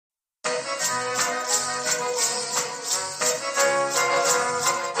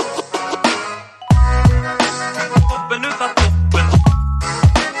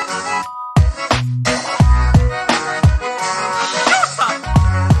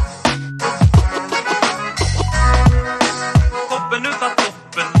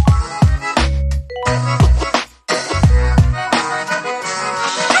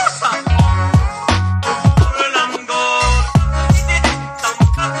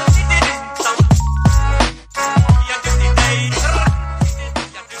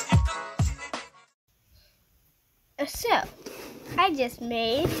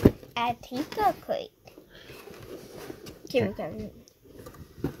made a tinker crate.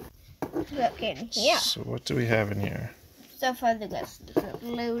 Look in here. So what do we have in here? So far the guest is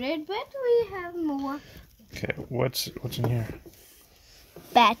loaded, but we have more. Okay, what's in here?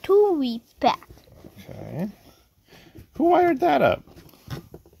 Battery pack. Okay. Who wired that up?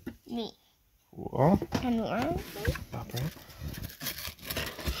 Me. Cool. And one. Up, right?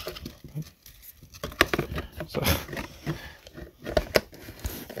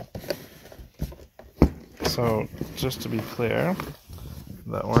 So, just to be clear,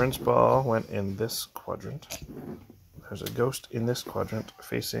 the orange ball went in this quadrant. There's a ghost in this quadrant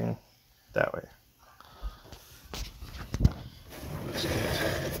facing that way. Let's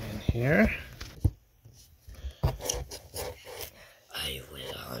get in here. I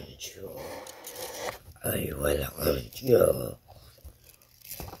will hunt you. I will hunt you.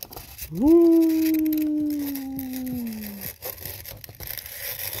 Woo!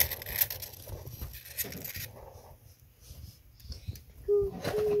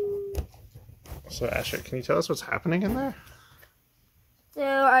 So Asher, can you tell us what's happening in there? So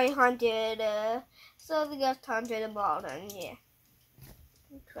I hunted, so the ghost hunted a ball down here.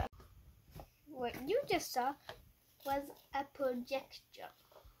 What you just saw was a projector.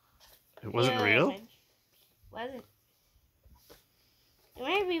 It wasn't real? Wasn't. You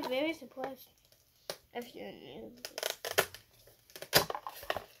might be very surprised if you knew.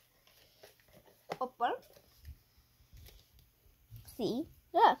 Open. See?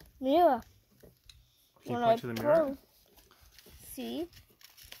 Look, mirror. Can you point to the mirror? See?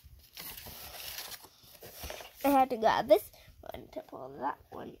 I had to grab this one to pull that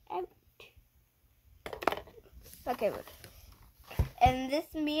one out. Okay, look. And this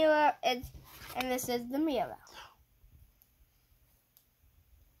mirror is, and this is the mirror.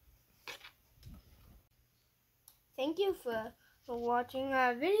 Thank you for watching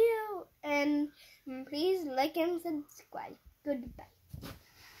our video, and please like and subscribe. Goodbye.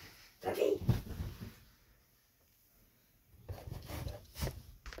 Puppy.